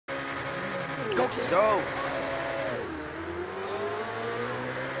Go.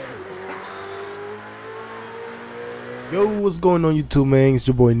 Yo, what's going on YouTube, man? It's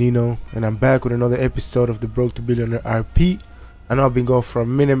your boy Nino, and I'm back with another episode of the Broke to Billionaire RP. I know I've been gone for a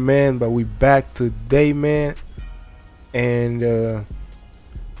minute, man, but we back today, man. And this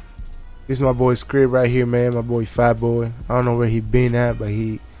is my boy's crib right here, man. My boy Fat Boy. I don't know where he been at, but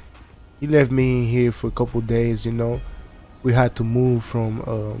he left me in here for a couple days. You know, we had to move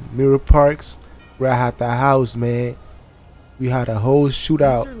from Mirror Parks, where I had the house, man. We had a whole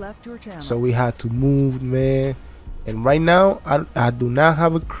shootout, so we had to move, man. And right now I do not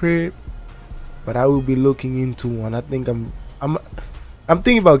have a crib, but I will be looking into one. I think I'm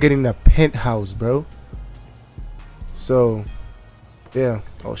thinking about getting a penthouse, bro. So yeah.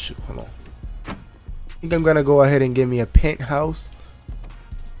 Oh shoot, hold on. I think I'm gonna go ahead and get me a penthouse.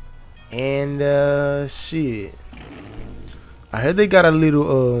 And shit, I heard they got a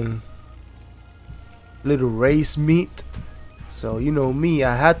little race meet. So you know me,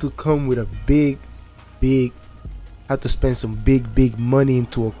 I had to come with a big had to spend some big money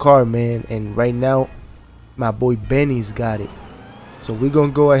into a car, man. And right now my boy Benny's got it, so we're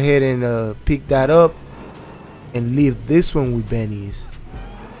gonna go ahead and pick that up and leave this one with Benny's.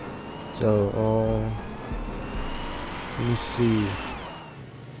 So let me see,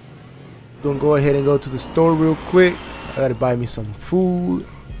 gonna go ahead and go to the store real quick. I gotta buy me some food.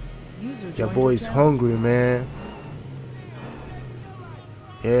 Your boy's hungry, man.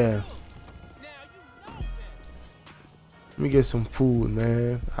 Yeah, let me get some food,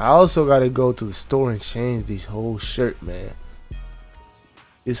 man. I also gotta go to the store and change this whole shirt, man.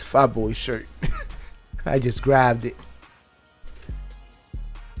 This Fat Boy shirt. I just grabbed it.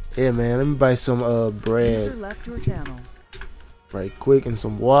 Yeah, man, let me buy some bread right quick and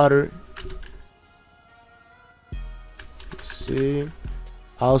some water. Let's see.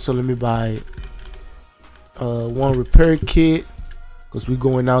 Also, let me buy one repair kit, because we're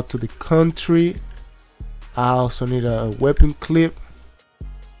going out to the country. I also need a weapon clip,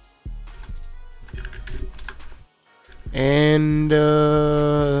 and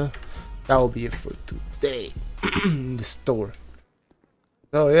that will be it for today in the store.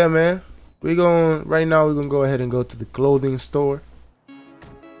 So yeah, man, right now we're gonna go ahead and go to the clothing store.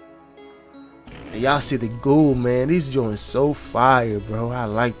 And y'all see the gold, man. This joint is so fire, bro. I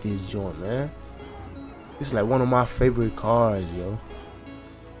like this joint, man. It's like one of my favorite cars, yo.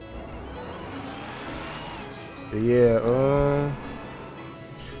 Yeah,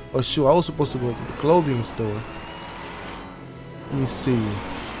 oh shoot, I was supposed to go to the clothing store. Let me see.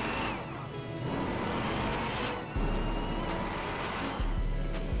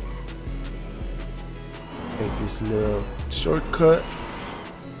 Take this little shortcut.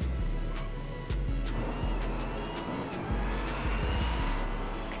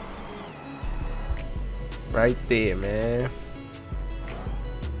 Right there, man.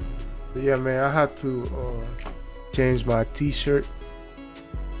 But yeah, man, I had to change my t-shirt.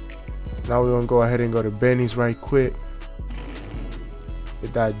 Now we're gonna go ahead and go to Benny's right quick,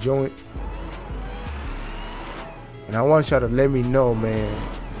 get that joint. And I want y'all to let me know, man,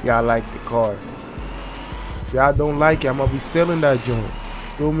 if y'all like the car. If y'all don't like it, I'm gonna be selling that joint.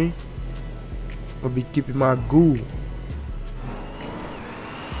 Feel me? I'm gonna be keeping my goo.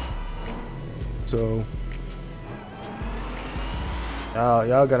 So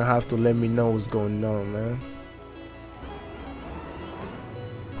y'all gonna have to let me know what's going on, man.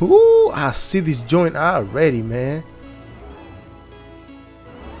 Ooh, I see this joint already, man.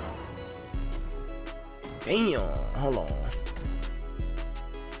 Damn, hold on.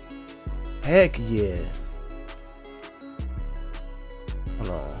 Heck yeah. Hold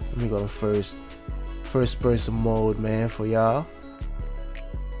on, let me go to first person mode, man, for y'all.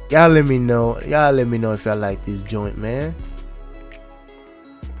 Y'all let me know if y'all like this joint, man.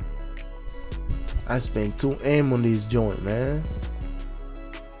 I spent 2M on this joint, man.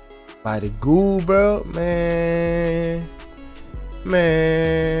 By the goo, bro, man.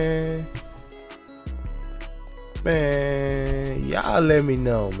 Y'all let me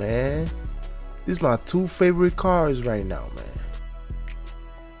know, man. This is my two favorite cars right now, man.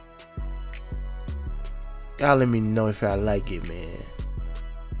 Y'all let me know if y'all like it, man.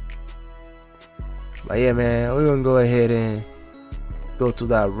 But yeah, man, we're gonna go ahead and go to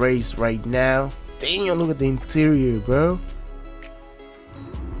that race right now. Damn, look at the interior, bro.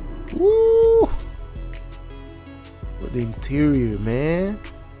 Woo! Look at the interior, man.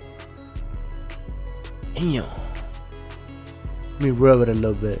 Damn. Let me rub it a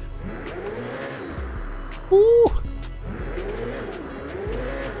little bit. Woo!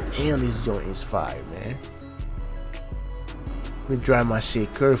 Damn, this joint is fire, man. Let me dry my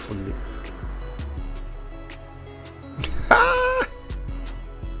shit carefully.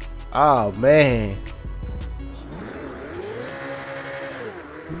 Oh man.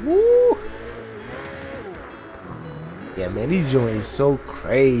 Woo. Yeah, man, these joints is so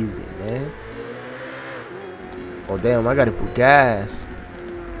crazy, man. Oh damn, I gotta put gas.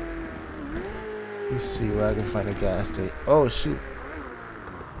 Let's see where I can find a gas station. Oh shoot.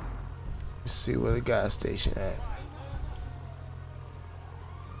 Let's see where the gas station at.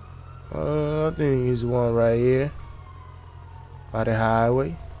 I think there's one right here by the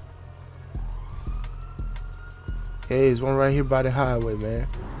highway. Yeah, there's one right here by the highway, man.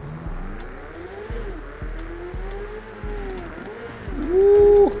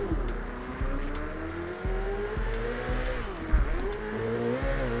 Woo.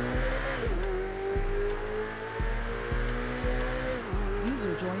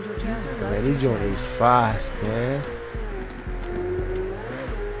 User joined your channel. Man, this joint is fast, man.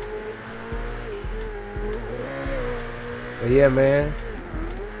 But yeah, man.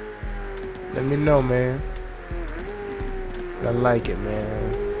 Let me know, man. I like it,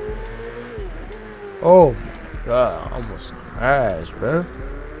 man. Oh my god, I almost crashed, bro.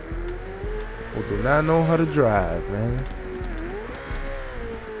 Who do not know how to drive, man.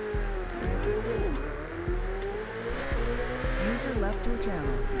 User left your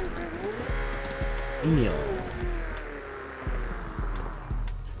channel. Damn.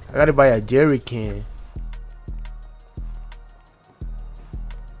 I gotta buy a jerry can.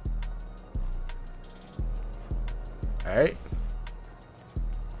 Alright.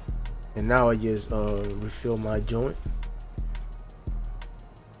 And now I just refill my joint.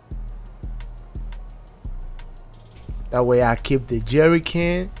 That way I keep the jerry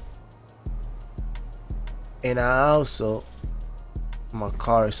can. And I also, my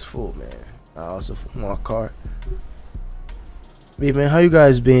car is full, man. I also fill my car. Hey man, how you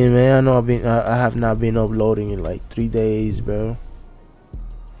guys been, man? I know I have not been uploading in like 3 days, bro.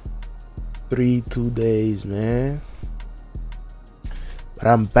 2 days, man. But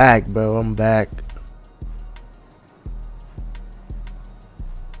I'm back, bro. I'm back.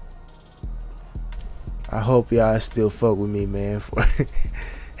 I hope y'all still fuck with me, man. For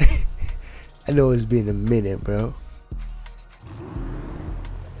I know it's been a minute, bro.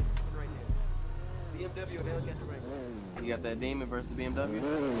 You got that demon versus the BMW?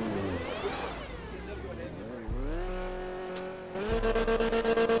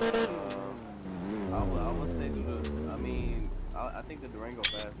 I would say I think the Durango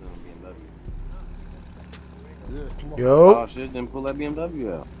faster than BMW. Yeah, come on. Yo, Oh shit, then pull that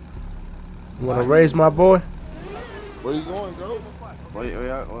BMW out. you wanna raise my boy? Where you going, go?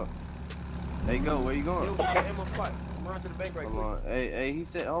 Hey, go, where you going? I'm running to the bank right Hold on. Hey, he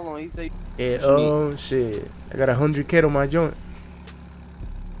said, hold on, he said. Yeah, shit. I got 100K on my joint.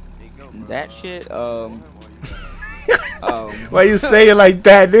 Hey, go, bro. That shit, Why you say it like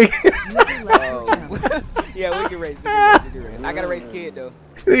that, nigga? User left your channel. yeah, we can raise. I gotta raise kid though.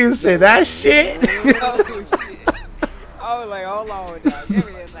 You say that shit? Oh shit. I was like, hold on, dog. Give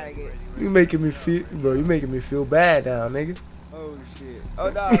me that nugget. You making me feel, bro. You making me feel bad now, nigga. Oh shit. Oh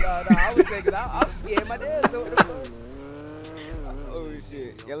no. I was thinking, I'm scared. My dad's doing the food. Oh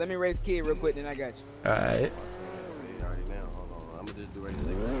shit. Yeah, let me raise kid real quick, then I got you. All right. Already now. Hold on. I'm gonna just do ready to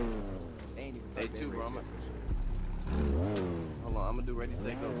say go. They ain't even Hey, started two, that bro. race Hold on. I'm gonna do ready to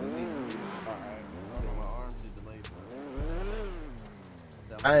say go. Alright. My arms is delayed.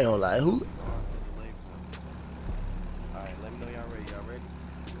 I ain't gonna lie. Who? Alright, let me know y'all ready. Y'all ready?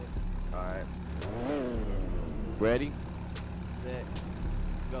 Alright. Ready? Set.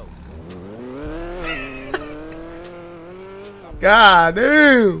 Go. God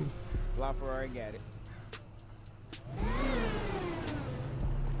damn. Fly Ferrari got it.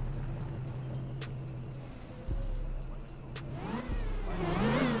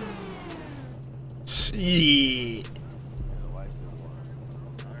 Shit.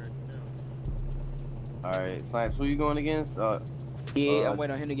 Alright, Snipes, who you going against? Yeah, I'm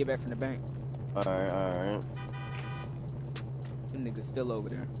waiting on him to get back from the bank. Alright. Them niggas still over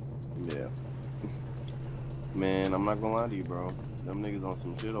there. Yeah. Man, I'm not gonna lie to you, bro. Them niggas on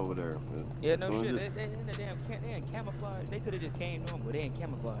some shit over there. Yeah, As no soon as shit. They in camouflage. They could have just came to him, but they in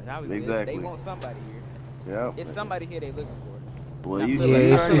camouflage. Obviously, Exactly. They want somebody here. Yeah. It's somebody here they looking for. Well, I you feel Yeah, like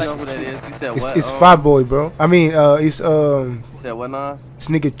you it's- already it's- know who that is. You said It's what? it's Fat Boy, bro. I mean, it's You said what, Nas? this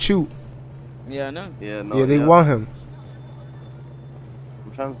nigga Chew. Yeah, I know. Yeah, no. Yeah, they want him.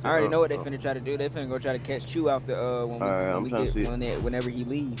 I'm trying to see. I already know what they finna try to do. They finna go try to catch Chew after I'm trying to see. whenever he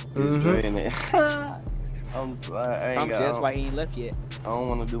leaves. Mhm. In it. I ain't I'm got. just why he ain't left yet. I don't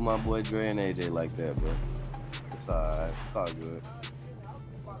want to do my boy Dre and AJ like that, bro. It's alright. It's all good.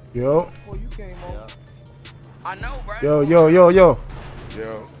 Yo, I know, bro. yo. Yo.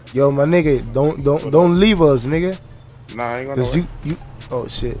 Yo, my nigga, don't leave us, nigga. Nah, I ain't gonna. Cause you. Oh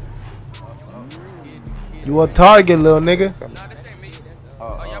shit. You a target, little nigga.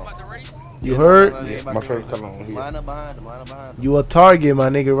 You heard? Yeah, my first come on here. Line up behind him. Line up behind him. You a target, my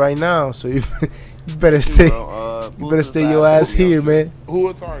nigga, right now. So you better stay. You better stay your ass here, man. Who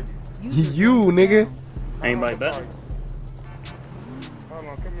a target? You, nigga. Ain't like that. Hold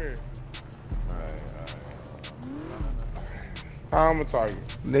on, come here. I'm a target.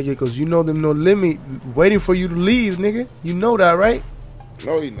 Nigga, cause you know them no limit waiting for you to leave, nigga. You know that, right?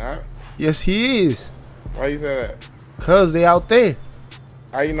 No, he not. Yes, he is. Why you say that? Cause they out there.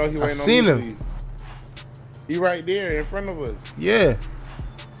 How you know he waiting on me seen to him. leave? He right there in front of us. Yeah.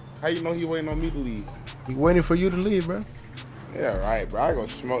 How you know he waiting on me to leave? He waiting for you to leave, bro. Yeah, right, bro. I gonna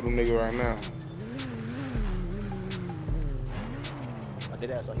smoke them nigga right now. I did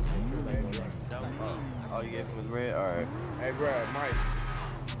that, so he All you gave him was red? Alright. Hey, bro, Mike.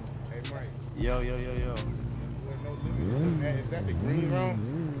 Hey, Mike. Yo. Is that the green zone?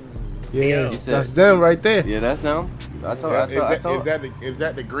 Yeah, You said- that's them right there. Yeah, that's them. I told. Is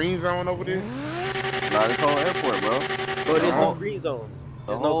that the green zone over there? Nah, this whole airport, bro. But there's no green zone.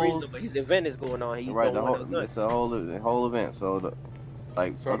 There's no green whole- zone, but his event is going on. He's Right, going on. it's a whole event. So the So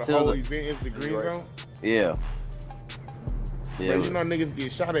the until whole event is the green zone? yeah. But you know niggas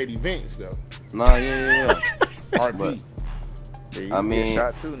get shot at events though. Nah, yeah. RP. I mean,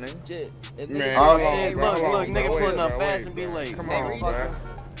 shot too, nigga. Shit. Man, oh hold on, shit! bro, Look, hold on, nigga bro, putting up wait, fast bro, and be late. Come on, bro.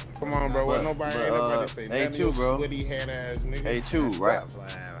 Come on, bro. What nobody ain't nobody say. hey, None of two, your bro. sweaty head ass nigga. Hey, two, right? Stop.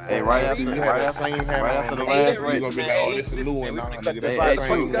 Hey, right after You the had that same hat right on, after the nigga. last You race. gonna be like, oh, this is a new one, nah, nigga. Hey, That's hey, the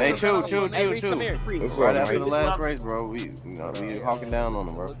two, same. hey, two. What's Right up, after the Mike? last race, bro, we hawking down on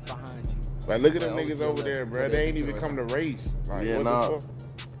them, bro. Like, look at them niggas over there, bro. They ain't even come to race. Like, Yeah, what nah. the fuck?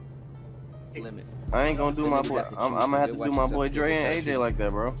 I ain't gonna do my boy. I'm gonna have to do my boy Dre and AJ like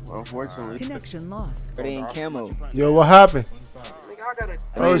that, bro. Unfortunately. Connection lost. But they ain't camo. Yo, what happened?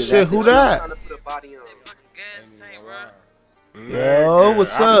 Oh shit, who that? Yo,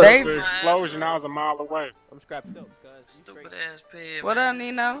 what's up? They- The explosion, I was a mile away. I'm scrapping up. Stupid ass pig. What up,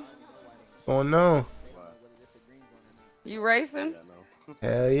 Nino? Oh no. You racing?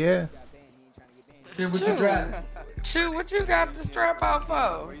 Hell yeah. Chew, what you got the strap out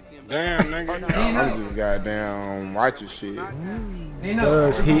for? Damn, nigga. I'm just goddamn watching shit.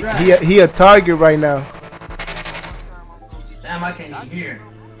 Cause he a target right now. Damn, I can't even hear.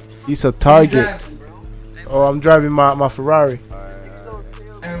 He's a target. Oh, I'm driving my Ferrari.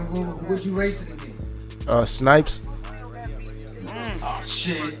 And what you racing against? Snipes. Oh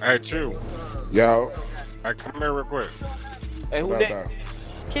shit. Hey, Chew. Yo. Hey, come here real quick. Hey, who Bye-bye. that?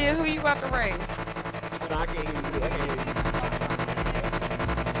 Kid, who you about to race? I can't hear you. I can't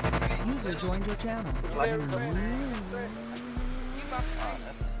hear you. User joined your channel.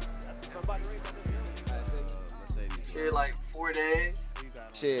 Shit, like 4 days.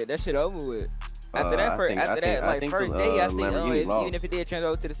 Shit, that shit over with. After I that, think- I think first the, day, I see, Lamborghini lost. even if it did transfer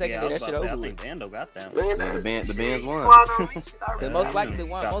over to the second day, that shit over with. Bando got that. Yeah, the Benz won. Cause most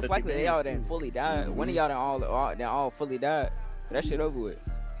likely, they all done fully died. One of y'all done all fully died. That shit over with.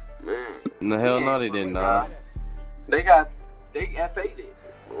 No, hell no, they didn't, nah. They FA'd it.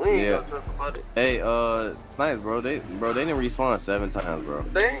 We ain't Yeah. gonna talk about it. Hey, Snipes, bro, they didn't respawn 7 times, bro.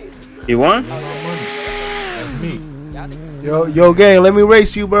 They ain't. You won? Yo, gang, let me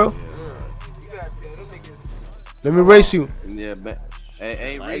race you, bro. You guys feel them niggas. Let me race you. Yeah,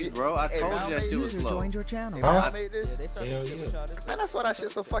 hey, Reese, bro, I told you that shit was User slow. joined your channel. Huh? I made this. They started Hell shit yeah. with y'all this Man, that's why that shit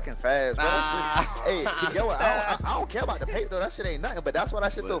so fucking fast, bro. That shit, hey, yo, I don't care about the paper though. That shit ain't nothing. But that's why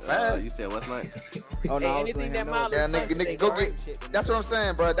that shit so fast. You said what's night? Oh no, anything that mile Yeah, nigga, go get. That's what I'm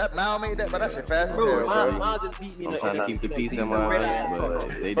saying, bro. That mile made that, but that shit fast as hell, bro. Mine just beat me in I'm the trying to keep the peace in my heart, but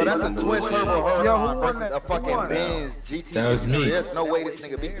they But that's a didn't do twin it. turbo Yo, hurricane who won versus that? a Who fucking won? Benz GT. That was me. There's no way this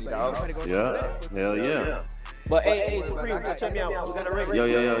nigga beat me, dog. Yeah, hell yeah. But hey, Supreme, check me out. We got a ring. Yo.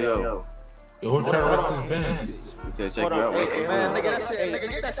 Yo, who trying to race this Benz? You said check me out. Man, nigga, that shit, nigga,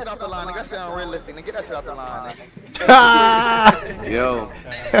 get that shit off the line. Nigga, that shit unrealistic. Nigga, get that shit off the line, nigga. Yo,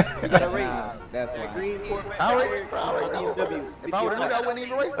 You got a raise. That's why. Green Corvette. I already know. If I would've knew that, I wouldn't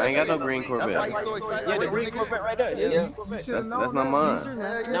even race that I ain't got shit. no green That's why Corvette. he's so excited. Yeah, to the race green niggas. Corvette right there. Yeah. that's not mine. User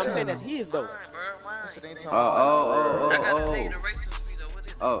left Now your I'm saying channel. that's his though. That shit ain't talking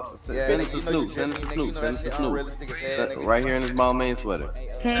Oh, Yeah, send it nigga, to you know Snoop. you Send it to nigga, Snoop. you know Send that it to shit Snoop. unrealistic as hell, nigga. Right here in his Balmain sweater.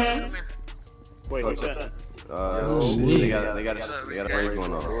 Wait, what's that? They got a race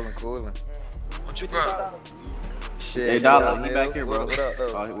going on. Coolin'. What you brought? Shit. Hey, Dollar, yeah, he back here, bro. What up,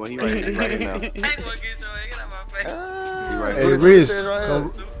 though? Well, he right here now. He right Hey, here. Riz,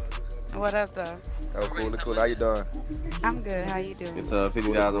 What up, though? Oh, cool. How you doing? I'm good. How you doing? It's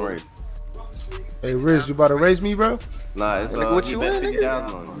 $50 race. Hey, Riz, you about to raise me, bro? Nah, it's Nigga, what he you bet in,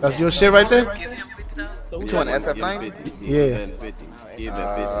 50,000 on it. That's your shit right there? Which one, SF90? Yeah. He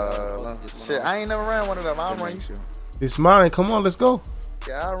bet 50. Shit, I ain't never ran one of them. I'll run you. It's mine. Come on, let's go.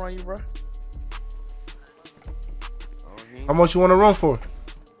 Yeah, I'll run you, bro. How much you want to run for?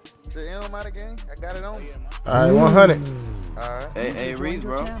 Shit, it don't matter, gang. I got it on you. All right, 100. All right. Hey, User Reese, joined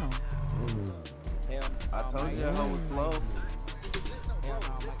your bro. channel. I told you that hoe was slow.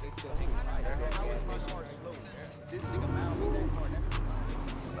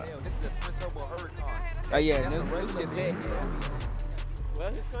 Oh yeah, Nuke just said. Well,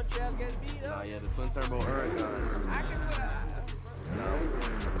 his country ass getting beat Nah, up. yeah, the twin turbo Huracan.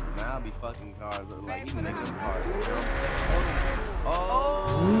 Now I be fucking cars like even niggas cars.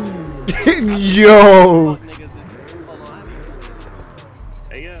 Oh. Yo. Fuck niggas just hold on.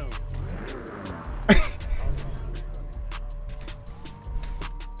 Hey yo.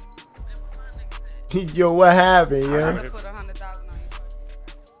 Yo, what happened, I'm yo? gonna put 100,000 on you.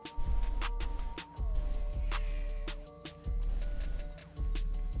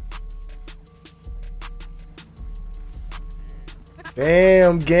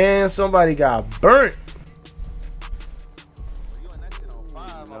 Damn, gang, somebody got burnt.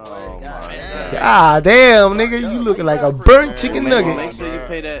 Oh my god. God damn, nigga, you looking like a burnt chicken Make nugget. sure you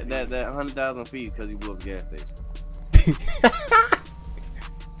pay that 100,000 fees because you blew up the gas station.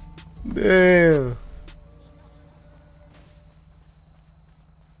 Damn.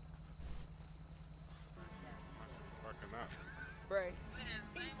 Right.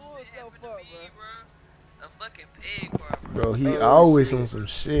 He blew himself up, bro. A fucking pig, bro. Bro, he always on some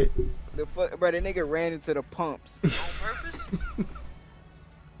shit. The fuck, bro, the nigga ran into the pumps. On purpose?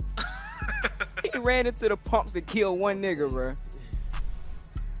 He ran into the pumps and killed one nigga, bro.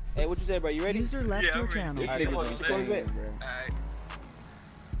 Hey, what you say, bro? You ready? User left your channel. This Alright, nigga's come on, insane, get bro. Alright.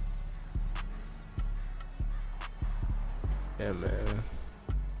 Yeah, man.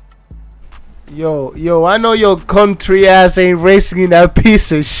 Yo, I know your country ass ain't racing in that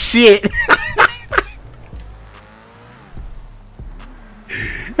piece of shit.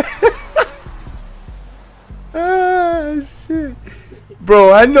 Ah, shit.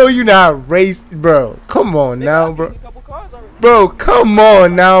 Bro, I know you not race, bro. Come on now, bro. Bro, come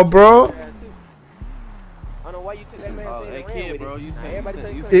on now, bro. I don't know why you took that man Oh, saying hey ran kid, with bro, it. you said Everybody you say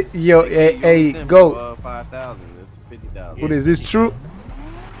said- you you said- Yo, you hey, sent go. for, 5,000. This is 50,000. What is this true?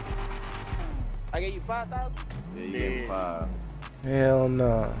 I gave you 5,000. Yeah, you gave me 5. Hell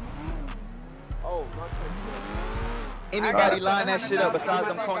no. Oh, my Anybody line that shit up besides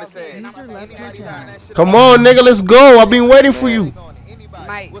them corner says? User left your channel. Come on, nigga, let's go. I've been waiting for you.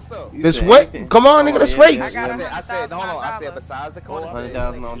 Mike. What's up? You Let's said wait. anything? Come on, nigga, let's yeah, race. I got I said, hold on. I said $100,000. besides the corner says.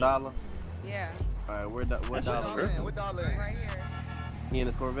 100,000 on dollar. Yeah, All right, what dollar? What dollar? right here. He in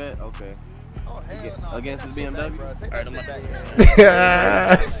his Corvette. Okay. Oh, hell no. Against his Take that shit BMW? back, bro. Take that Alright, shit back. Take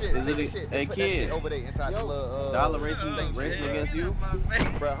that shit, Is take it- that shit, hey, put that kid. shit over there inside the little Dollar racing against you.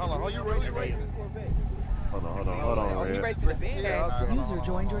 Bro, hold on. Hold you racing? Hold on, Oh, he man. racing the Benz. Okay. User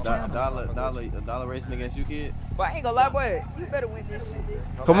joined your channel. Dollar racing against you, kid. But I ain't gonna lie, boy. You better win this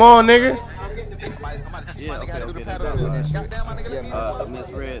shit. Come on, nigga. I'm about to teach my Yeah, nigga how to do okay, the that's paddle all right. shit. Goddamn, my nigga, let me Miss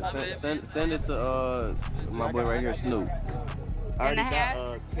Red, send it to my boy right here, Snoop. I In the already hat?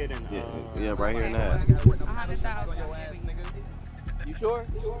 got kid and Yeah, right here in the hat. 100,000. You sure?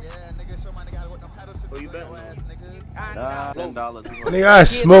 Yeah, nigga, show my nigga how to work them paddle shit. Who you bet? Nah, $10. Nigga, I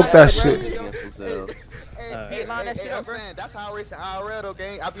smoked that shit. Against themselves. Hey, line that shit up, I'm bro. saying, that's how I race in IRL, though,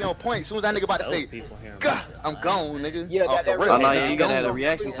 gang. I be on point. As soon as that nigga about to say, people here. God, I'm gone, nigga. Yeah, Off that- the that rip. Oh no, yeah, I'm you gotta have gone. a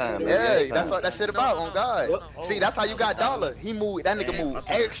reaction time. Yeah, that's what that shit about, on God. See, that's how you got dollar. He moved, that nigga moved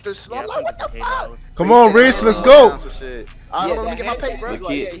extra slow. I'm like, what the fuck? Come on, Rich, let's go. Alright, hold on, let me get my pay, bro. But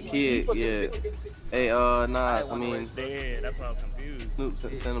kid, yeah. Hey, nah, I mean, Yeah, that's why I was confused. Snoop,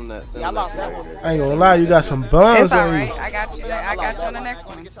 send him that. Send Yeah, I him lost that. that one. I ain't gonna lie, you got some buns It's on alright. you. I got you. I got you on the next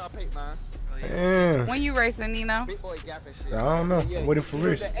one. Get y'all pay, man. Damn. When you racing, Nino? Big boy gap and shit. I don't know. I'm waiting for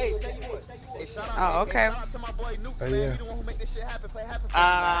Rich. Hey, shout out, Oh, okay. Shout out to my boy Nuke, Oh, man. yeah. He the one who make this shit happen for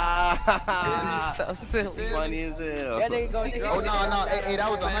Ah, So silly. funny as hell. That nigga gonna Oh, no. Hey, that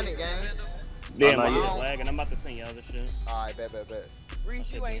was 100, gang. Damn, Oh, no, I'm yeah. lagging. I'm about to send y'all the shit. Alright, bet.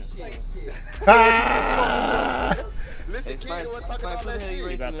 Reese, you ain't shit. Listen, Hey, kid, Snipe, you wanna talk Snipe, about what the that hell you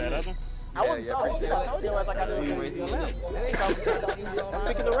shit? You got racing that in? other? Yeah, appreciate it. I told you I got So you racing in? I'm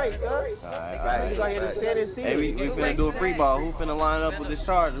picking the race, huh? Alright. You got here to stand and see. Hey, we finna do a free ball. Who finna line up with this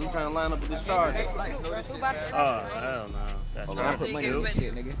charger? Who trying to line up with this charger? Oh, hell no. That's Hold I on. put money in this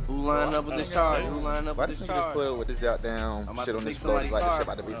shit, nigga. Who lined up with this charge? Who lined up Why with this this nigga just charge? put up with this goddamn I'm about shit to on this take floor? Like somebody's this shit car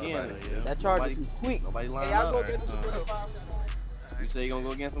about to be again. somebody. Yeah. That charge Nobody- is too quick. Nobody Hey, lined y'all go up. get this You say you gonna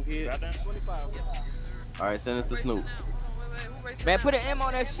go against some kids? Got that? 25. All right, send it to Snoop. Man, put an M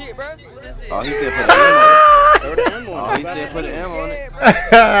on that shit, bro. Oh, he said put an M on it. Throw the M on Oh, it. he said put an M on it.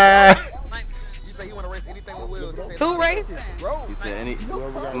 You say he wanna race anything with wheels? He said Who racing? He said any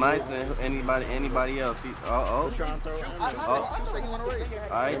Snipes and anybody else. He, oh. Trying to throw an M on it. Oh. You say he wanna race? All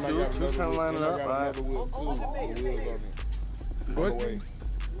right, two trying to line it up. All right.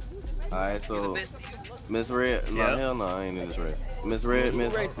 All right, so Miss Red, no, Yeah. hell no, I ain't in this race. Miss Red,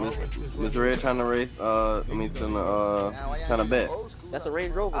 Miss Red trying to race. Trying to bet. That's a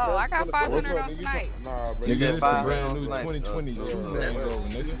Range Rover. Oh, I got 500 on Snipe. Nah, bro. You said This 500 brand on new Snipes, 2020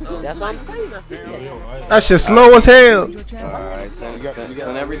 That's what I'm saying. That shit slow as hell. Alright, send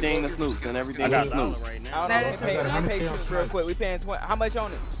everything to Snoop. Send I everything got to Snoop. $1 right now. Let me pay Snoop real quick. We paying 20. How much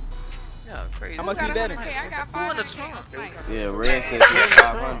on it? How much we betting? I got 500 on Snipe. Yeah, Red said he had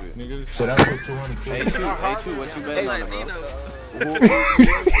 500. Should I put 200K? Hey, True, what you betting on it, bro?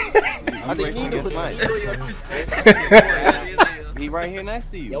 I think racing Nino against put Mike. He right here next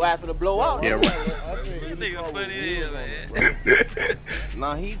to you. Your ass finna blow out. Yeah,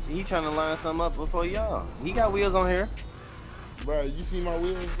 Nah, he trying to line something up before y'all. He got wheels on here. Bro, you see my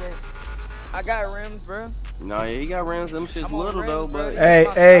wheels, bro? I got rims, bro. Nah, yeah, he got rims. Them shit's I'm on little rims, though, bro. but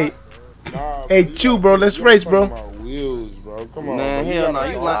Hey, Nah, Hey, you Chew, gotta- bro, let's you race, talking bro. about wheels, bro. Come on. man, bro. hell no,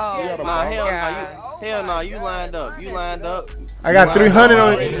 gotta- you you lined. gotta Nah, buy- hell no, you lined up. You lined up. I got 300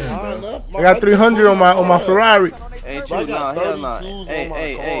 on. Line up. I got 300 on my Ferrari. Hey, Bro, I True, got nah, hell no. 32s Hey, on my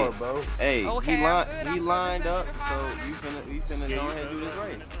hey, car, hey. bro. Hey, Okay, he I'm good. I'm lined good. up, so you finna go ahead and do this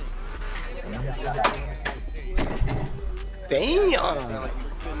race. Damn. Sound like you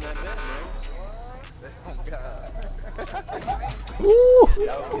fitting that bet, Ooh.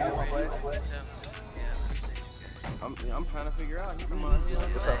 I'm trying to figure out. Come on, man,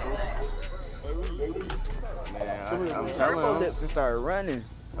 I'm telling him. Lips and start running.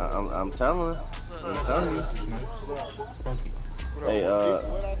 I'm telling him. I'm telling you. Hey,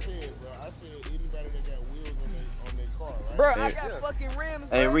 What I said, bro, I said anybody that got wheels on their car, right? Bro, I got fucking rims,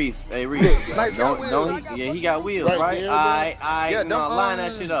 bro. Hey Reese. Snipes got wheels. Don't. Yeah, he got wheels, Right right? there, bro. Yeah, No, line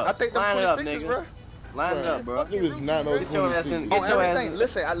that shit up. I think them Line it up, 26s, nigga. bro. Line it up, bro. Niggas not no Get your ass in. 26. Get On your ass everything. in.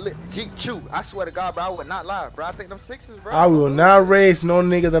 Listen, I lit Jeep Chew. I swear to God, bro, I would not lie, bro. I think them 6s, bro. I will not race no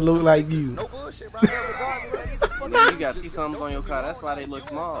nigga that look like you. No bullshit, bro. I never regardless, bro. These are fucking You got these something on your car. That's why they look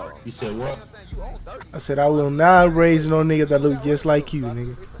small. You said what? You own 30. I said I will not raise no nigga that look just like you,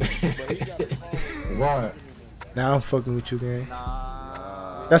 nigga. Why? Now I'm fucking with you, gang.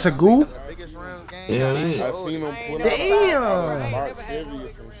 Nah. That's a goo? Biggest rims game. Hell yeah. I seen them put Damn. Mark Chevy or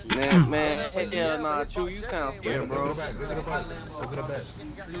some shit. Man, hell nah, Chew, you sound scared, bro. Look at the back. Look at the back.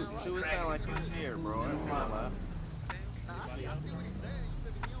 Chew, it sound like you scared, bro. I ain't gonna lie.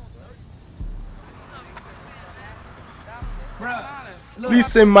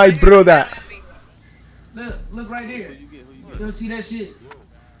 Listen, my brother. Look right there. Who you get? You don't see that shit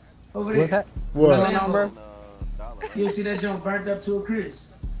over there? What's that? What? What's going on, bro? Dollar. You don't see that junk burnt up to a crisp?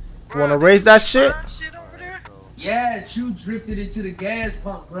 Wanna raise that shit? Yeah, you drifted into the gas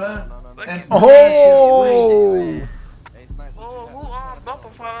pump, bruh. And Oh! Hey, Sniper. Bumper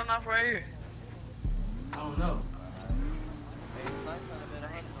falling off right here? I don't know. Hey, Sniper, I bet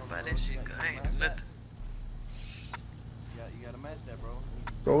 100 on that. That shit ain't nothing. You gotta match that, bro.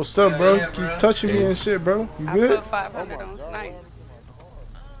 Bro, what's up, bro? Yeah, Keep bro. touching me and shit, bro. You I good? put 500 on Snipe.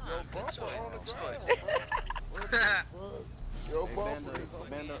 Yo, Bando,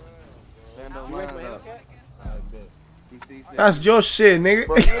 line up. He said, That's your shit, nigga.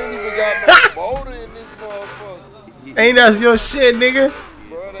 Bro, you ain't even got no motor in this motherfucker. Ain't that your shit, nigga?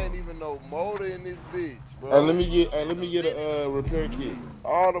 Bro, there ain't even no motor in this bitch, bro. Let me get a repair kit.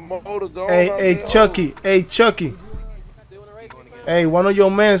 All the motor gone. Hey, Chucky. Hey, Chucky. Hey, one of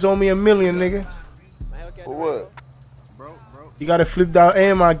your mans owe me $1 million, nigga. For what? bro. You gotta flip that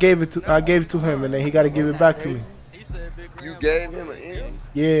M. I gave it to him, and then he gotta give it back to me. You gave him an inch?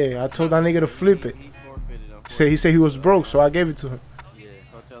 Yeah, I told that nigga to flip it. He forfeited him. He said he was broke, so I gave it to him. Yeah,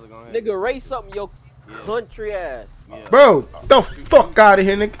 hotel go ahead. Nigga, race something, yo country ass. Yeah. Bro, the fuck out of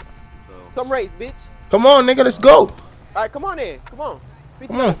here, nigga. So, Come race, bitch. Come on, nigga, let's go. Alright, come on in. Come on. 50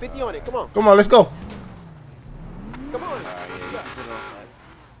 Come on. 50 on it. Come on. Come on, let's go. Come on. alright, yeah, you can put it on site.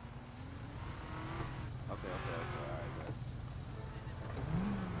 Okay, alright, good.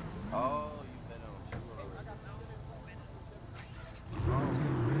 Oh, you bet on Chew already.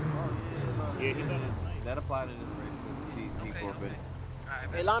 Oh, Yeah, he done it. That apply to this race since he forfeited.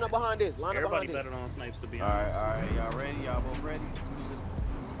 Hey, line up behind this. Line up Everybody behind this. better on snipes to be honest. Alright, y'all ready? Y'all both ready?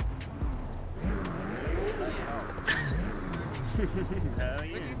 Hell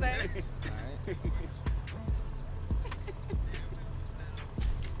yeah. What'd you say? Alright,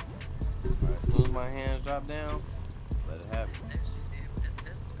 as soon as my hands drop down, let it happen.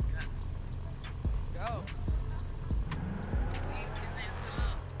 That's what we got. Go. See, his hand's still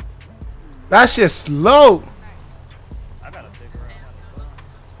up. That shit slow. I gotta figure out.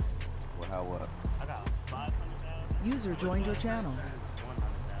 Well, how what? I got 500,000. User joined your channel.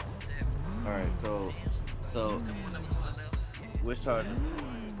 Alright, so which charger?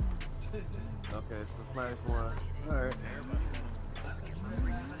 Okay, so Snipes one. Alright.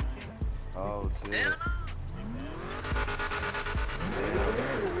 Oh shit. Damn.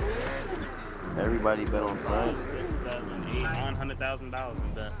 Everybody bet on Snipes. 6, 7, 8, $900,000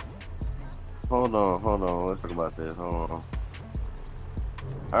 in bets. Hold on. Let's talk about this. Hold on.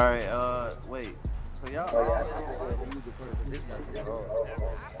 Alright, wait. So y'all.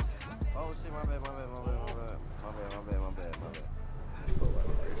 Oh shit, my bad.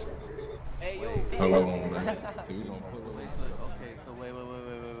 Hey, yo. Okay, so wait.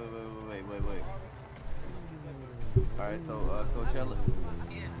 Alright, so Coachella.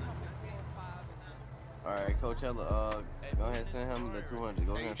 Alright, Coachella, go ahead and send him the 200.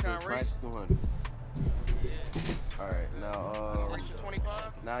 Go ahead and send Snipes 200. Alright, now,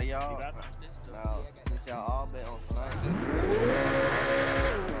 now y'all, since y'all all bet on Snipes,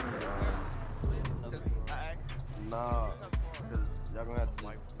 nah, cause y'all gonna have to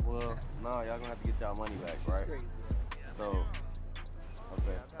y'all gonna have to get y'all money back, right? So,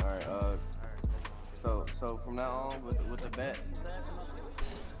 okay, alright, so from now on, with the bet,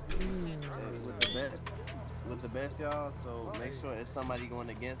 with the bet, y'all, so make sure it's somebody going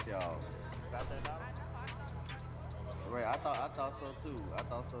against y'all. Right, I thought so too, but,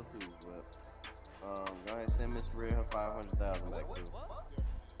 go ahead and send Miss Real her 500,000 back too.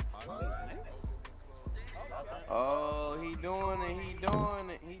 Oh, he doing it.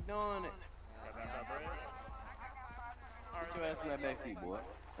 Put your ass in that back seat, boy.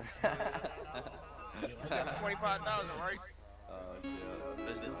 25,000, right? Oh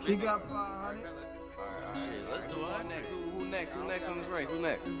shit. She got 500. Alright. Shit, let's do it. Who next on this race? Who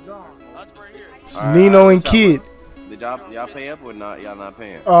next? It's gone. Nino and Kid. Did y'all pay up or not? Y'all not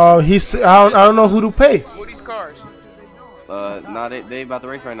paying? I don't know who to pay. What these cars? Nah, they about to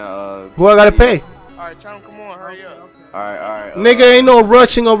race right now. Who I gotta pay? Alright, tell them come on, hurry up. Alright. Nigga, ain't no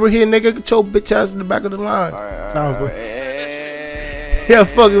rushing over here, nigga. Get your bitch ass in the back of the line. Alright. Yeah,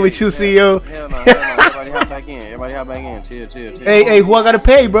 fucking with you, CEO. Hell no. Everybody hop back in. Chill. Hey, who I gotta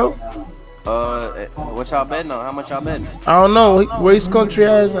pay, bro? What y'all betting on? How much y'all betting? I don't know. Where his country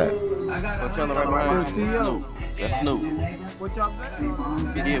ass at? Coachella right behind you. Snoop. That's Snoop. What y'all betting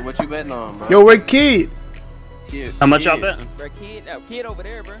on? Yeah, what you betting on, bro? Yo, where Kid? How much y'all betting? Bro, kid over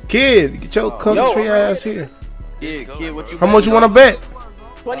there, bro. Kid, get your country ass here. Kid, what you How much you wanna bet?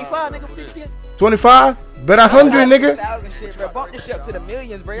 25, nigga. 50. 25? Bet 100, nigga. 1,000 shit, bro. Bump this shit up to the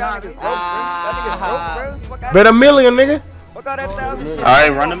millions, bro. Y'all niggas broke, bro. Y'all niggas broke, bro. Bet $1 million, nigga. Fuck all that 1,000 shit.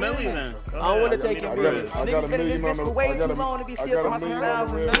 Alright, run $1 million then. I don't want to take your bread. Niggas been in this bitch for way too long to be still talking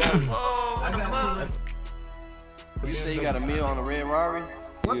 1,000. You say you got $1 million on the red Rari?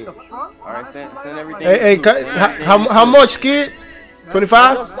 What the fuck? Alright, send everything. Hey, how much, Kid?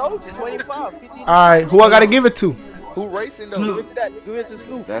 25? 25, 50. Alright, who I gotta give it to? Who racing though? Give it to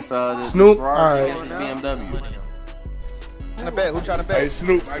Snoop. That's the Snoop? Ferrari Alright. against the BMW. Trying to bet? Who trying to bet? Hey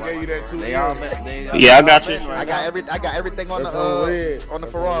Snoop, I gave you that too. They all bet. Yeah, I got you. I got everything on the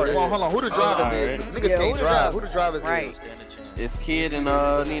Ferrari. Hold on. Who the drivers is? Because niggas can't drive. Who the drivers is? It's Kid and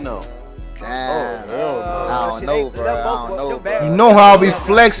Nino. Damn. I don't know, bro. I don't know, bro. You know how I be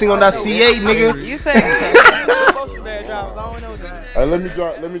flexing on that C8, nigga. You say Hey, let me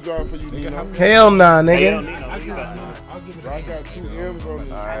drive for you, Nino. Hell nah, nigga. I got 2 M's on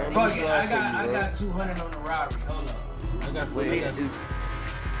this. I got 200 on the Rari. Hold up.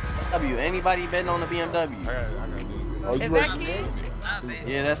 BMW. Anybody betting on the BMW? Oh, you is ready? that Kid?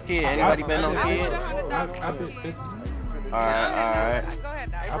 Yeah, that's Kid. Anybody betting on Kid? I put 50. Alright. Go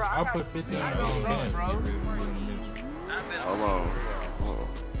ahead, I put 50 on Hold on.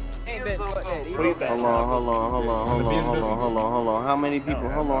 Ain't betting fuck that. Who you betting? Hold on. How many people?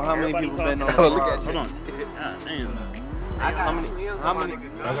 Betting on the Oh, look at Ferrari? you. Hold on. God damn. How many? I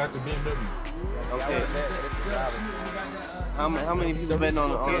got the BMW. Okay. How many people betting on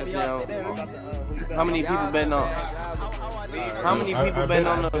the How many people betting on? How many people betting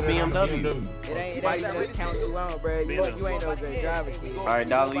on the BMW? It ain't just count too long, bro. You ain't no good driver, kid. All right,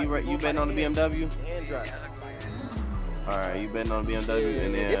 Dolly, you betting on the BMW? Alright, you betting on BMW,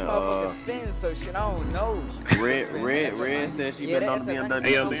 and This then motherfucker spins, so shit, I don't know. Red says she betting on the BMW.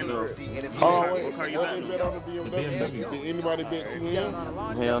 Hey, yo, too, Ben. so. Oh, What wait, car you what betting they bet on the BMW? Did anybody bet 2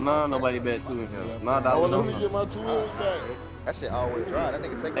 M's? Hell no, nobody bet 2 in here. Nah, Oh, dollar let me no. get my 2 M's back. That shit always dry. That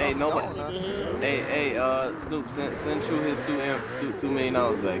nigga take Hey, off. nobody. Gone, Hey, Snoop, send Chew his $2 million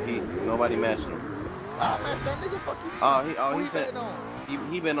back. Nobody matched him. I'll match that nigga. Fuck you. He said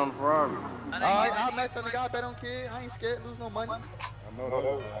he been on the Ferrari. Alright, I'll match that nigga. I bet on kid. I ain't scared. Lose no money. I know that.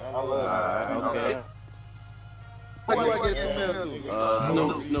 Alright, okay. How do I get 2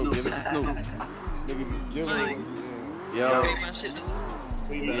 mil to? Snoop, give it to Snoop. Give it. Yo. Okay, my shit just.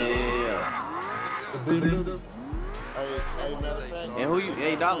 Yeah. Hey, matter of fact. And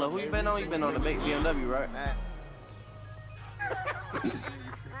hey, Dollar, who you been on? You been on the big BMW, right?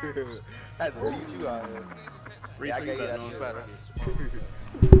 Had to cheat you out here. Yeah, I gave you that shit.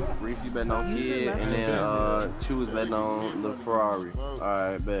 Reese, you betting on Kid, and then Chew was betting on the Ferrari.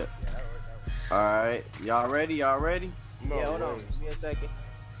 Alright, bet. Alright, y'all ready? Yeah, hold on. Give me a second.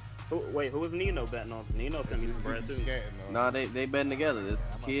 Wait, who was Nino betting on? Nino sent me some bread too. Nah, they betting together. This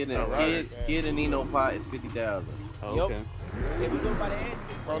Kid and Nino pot is 50,000. Oh, okay. Hey, we go by the hand.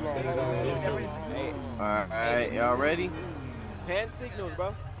 Hold on. Hey, Alright, y'all ready? hand signals,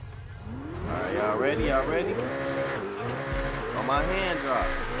 bro. Alright, y'all ready? On my hand drop.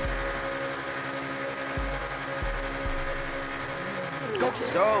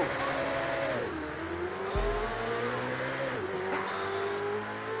 Go!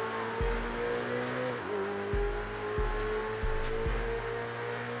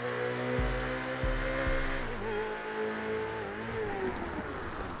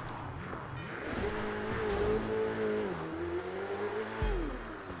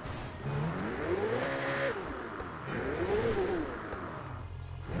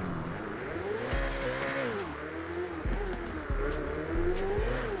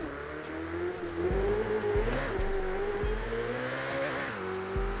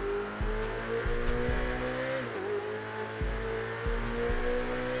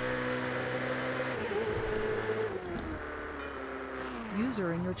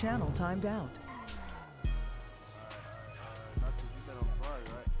 User in your channel timed out.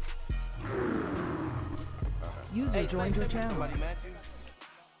 User joined your channel.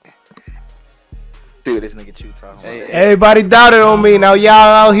 Dude, this nigga chew talking. Everybody doubted on me. Now y'all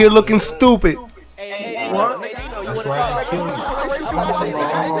out here looking stupid. Hey,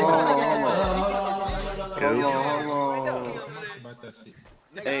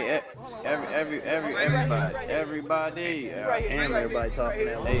 everybody talking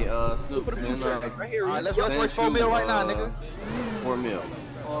now. Hey, Snoop, Alright, let's race 4 mil right now, nigga. 4 mil.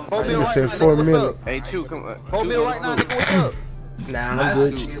 4 mil right said now, 4 nigga. million. What's up? Hey, Chew, come on. 4 mil right now, nigga. What's up? Nah, I'm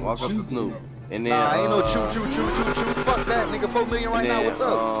good. Walk up to Snoop. And then, Nah, ain't no chew. Fuck that, nigga. 4 million right now. What's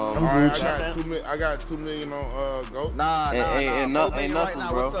up? Alright, I got 2 million on GOAT. Nah. Ain't 4 nothing, million right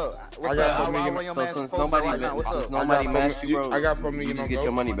now. bro. What's up? What's I got up? 4 I'll million. run your So man since for 4 nobody, right now. What's up? nobody matched you, bro, I got 4 million you just on get GOAT.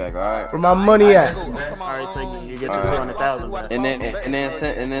 your money back, alright? Where my money at? Alright, so you get Alright. 200,000 back. And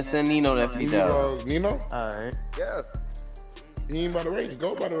then send Nino that 50,000. Nino? Alright. Yeah. He ain't about to race.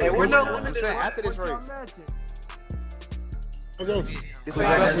 Go by the race. Hey, we're not I'm saying after this race. Go. This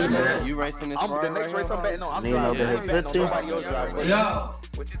ain't You racing this I'm the Ferrari next right race now? I'm betting on. I'm Nino driving. did I his ain't betting on 50. nobody else driving. Yo,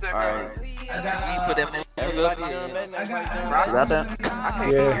 What you say, Alright. put that man. Everybody done betting? Everybody done? You got that? I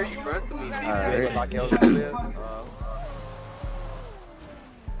can't Yeah. hear you, bro. To me, Alright. Like else to live.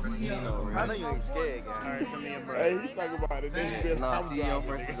 I know you ain't scared, guy. Alright, send me a Hey, bread. he's talking about it. Then you bet Nah, I'm CEO driving.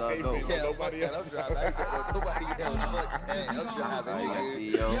 versus Nigga. GOAT. Ain't bet nobody else. I'm driving. I ain't betting on nobody else. Fuck that. I'm Alright,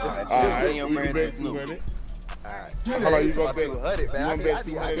 you got driving. CEO. Alright, Send your you man can to bet Snoop. 200. Alright. How long you gonna bet? 200, man. You gonna bet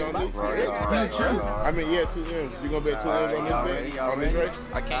 200 on this? Right. I mean, yeah, 2 M's. You gonna bet 2 M's on Y'all this ready? bet? Y'all On this ready? race?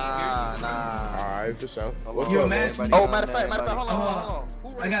 I can't hear Nah. Alright, for sure. What's You up, imagine- man? Oh, matter of fact, hold on.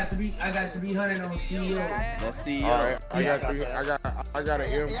 I got 300 on CEO. That's CEO. Alright, I got an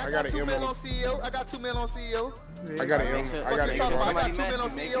M. I got an 2 M mil on. on CEO. I got 2 mil on CEO. I got an M. Make sure- I got an make M sure I on. got somebody 2 mil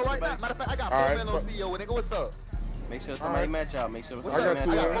on match you. CEO right now. Matter of fact, I got 4 Alright, mil on CEO. Nigga, what's up? Make sure somebody match out. Make sure What's somebody up?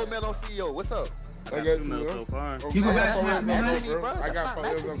 match I out. got 4 mil on CEO. What's up? I got 2 2 mil so M's. far. You go back to I my got 4 M's bro. on GOAT. I That's got not 4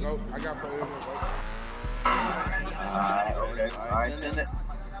 M's on matching GOAT. I got 4 M's on GOAT. Alright, send it.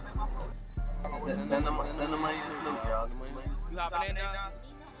 Send the money to Snoop, y'all. You hopping in now?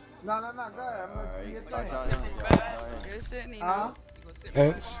 No, go ahead. I'm gonna do your Start thing. y'all in. Good shit, Nino. Huh? You gonna sit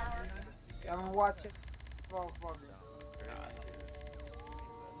Thanks. I'm watching. Motherfucker.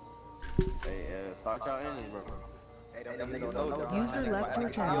 Hey, start y'all engines, bro. Hey, them niggas don't know. User left your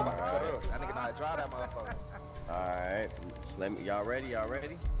channel. That nigga know how to drive that motherfucker. Alright. Y'all ready? Y'all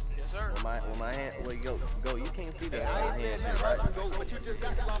ready? Yes, sir. With my hand, wait, go. You can't see that. I ain't saying that, right? Go, but you just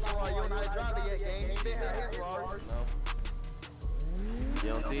got the lock on. You don't know how to drive it yet, gang. He been had his Ferrari. No. You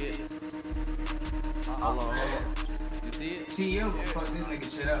don't see it? Hold on. You see it? See, yo, fuck this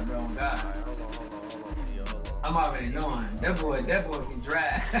nigga shit up, bro. God. Alright, hold on. Yo, hold on. I'm already knowing. That boy can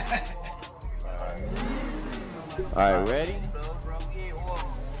drive. Alright, ready?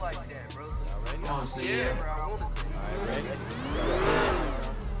 Come on, see, yeah. Alright, ready?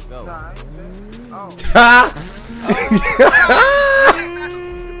 Go.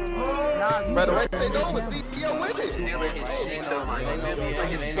 Brother, right say no, but see, yo, with it.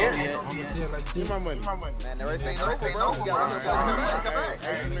 Give my money. Man, the race ain't over, bro. We got to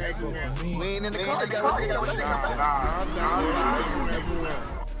we ain't in the car. You got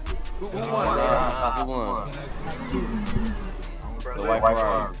Who won? The white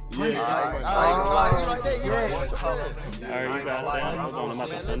Ferrari. Yeah. Alright, you right there. Alright, you got that. Hold on, I'm about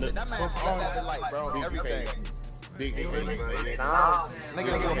to send it. That man slapped at the light, bro. Everything. Big Nigga,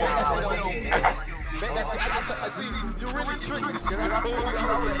 I see you really tricky.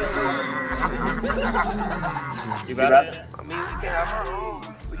 You got it? I mean, we can have our own.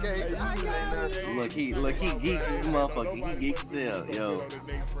 Look, he geeks this motherfucker. He geeks as hell, yo.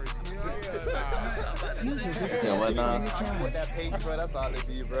 User Yeah, what disconnected now? from your channel. With that page, bro, that's all it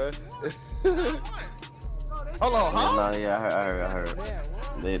be, bro. Hold on, huh? Nah, yeah, I heard.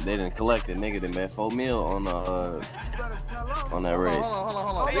 They didn't collect it, nigga. They made $4 million on that race. Hold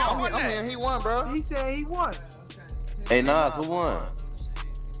on. I'm here. He won, bro. He said he won. Hey, Nas, who won?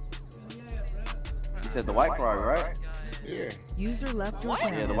 You said the white Ferrari, right? Yeah. User left your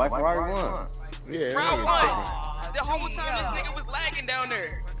channel. Yeah, the white Ferrari won. Yeah. Bro, what? The whole time this nigga was lagging down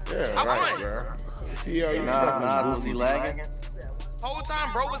there. Yeah, I right, won. bro. See, yo, you Nas, was he lagging? Whole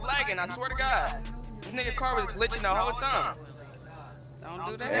time, bro was lagging. I swear to God, this nigga car was glitching the whole time. Don't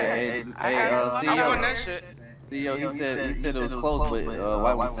do that. Hey, I won that shit. CEO, he said it was close, but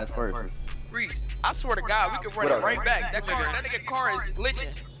white was that's first. Reese, I swear to God, we could run it right back. That nigga car is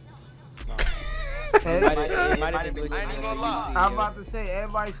glitching. It might have been I ain't even gonna lie. I'm about to say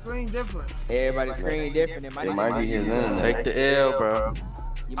everybody's screen different. Everybody's screen different. It might be his end. Take the L, bro.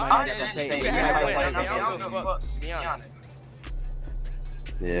 You might have to take it. Be honest.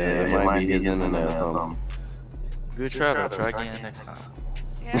 Yeah, it might be his internet or something. Good try though. Try again next time.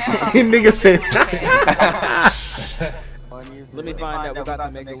 Nigga said. Let me find out. We got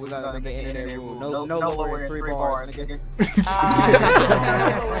to make an internet rule. No lower than 3 bars, nigga.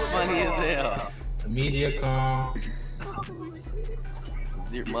 Funny as hell. MediaCom.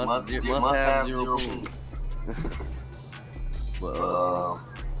 Must have 0 points. But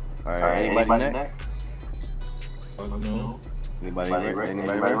alright, anybody next? No. Anybody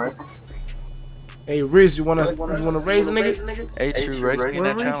ready? Hey, Riz, you wanna raise a nigga? Hey, true, raise me in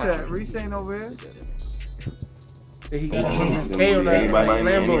that challenge. Reese ain't over here. He got K on that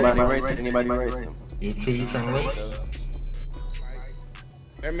Lambo. Anybody racing? You true, you trying to race?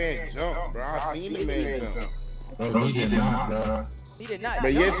 That man jumped, bro. I seen the man jump. Bro, he did not, bro. He did not.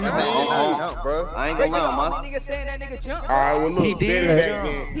 But yes, he did. Bro. I ain't gonna lie, my nigga saying that nigga jumped. Alright, well look, He did. bet it back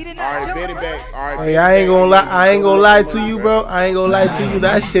then. He did not Alright, jump, bet it bro. back. Alright. Hey, I ain't gonna lie to you, bro. I ain't gonna lie to you.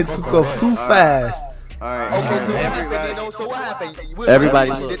 That shit took off too fast. Alright. Okay, so what happened, Nino? So what happened? Everybody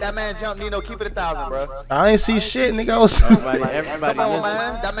Did that man jump, Nino? Keep it 1,000, bro. I ain't see shit, nigga. I was Everybody Come on, listen.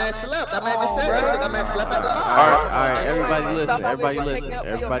 man. That man slept. That man just said that shit. That man slept at the line. Alright, everybody listen.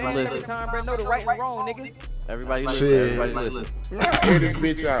 Everybody listen. Know the right and wrong, nigga. Everybody listen. Shit. Everybody listen. Hear this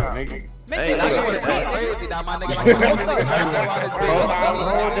bitch out, nigga. Hey, Now you wanna talk crazy, now my nigga. hold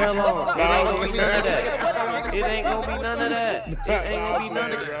that long. It ain't gonna be none of that. It ain't gonna be none of that.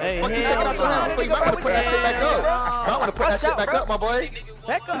 Hey, You might wanna put that shit back up. Might wanna put that shit back up, my boy.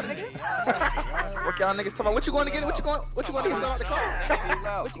 Back up, nigga. What y'all niggas talking about? What you going to get? What you going to get out the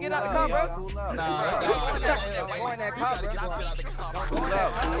car? What you get out the car, bro? Nah, Going that car, bro.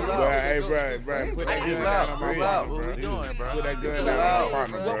 Hey, bro, put that gun down on my partner, bro. Put that gun down on my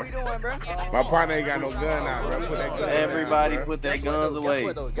partner, What we bro. doing, bro? My partner ain't got no gun out, bro. Put that gun down. Everybody put their guns away.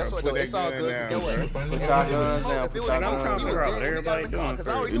 Guess what, though? It's all good. Guess what? Put y'all guns down. Put y'all guns down. Everybody doing Cause I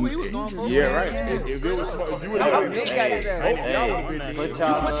already knew he was going for it. Yeah, right. If it was smoke, you would have been Hey, put You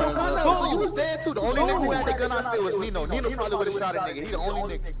y'all put your guns gun down. out, so you was dead too. The only nigga who had the gun out still was Nino. Nino probably would have shot a nigga. He the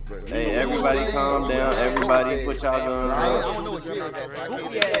only nigga. Hey, everybody calm down. Everybody put y'all guns I down. don't know what kid was that. So I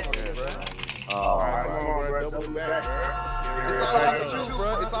can't Oh, It's always true,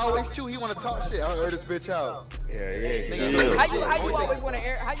 bro. It's always true. He wanna talk shit. I heard this bitch out. Yeah. How you always want to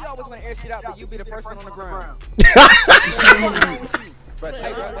air shit out, but you be the first one on the ground? Hey,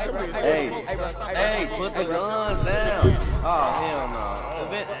 put the guns down. Oh, hell no.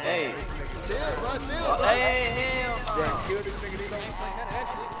 Hey. Chill, bro, chill, bro. Hey, hell no. Yeah, kill this nigga.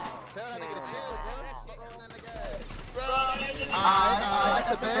 Tell that nigga to chill, bro. Alright,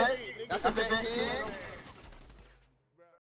 that's a bet. That's a bet, kid.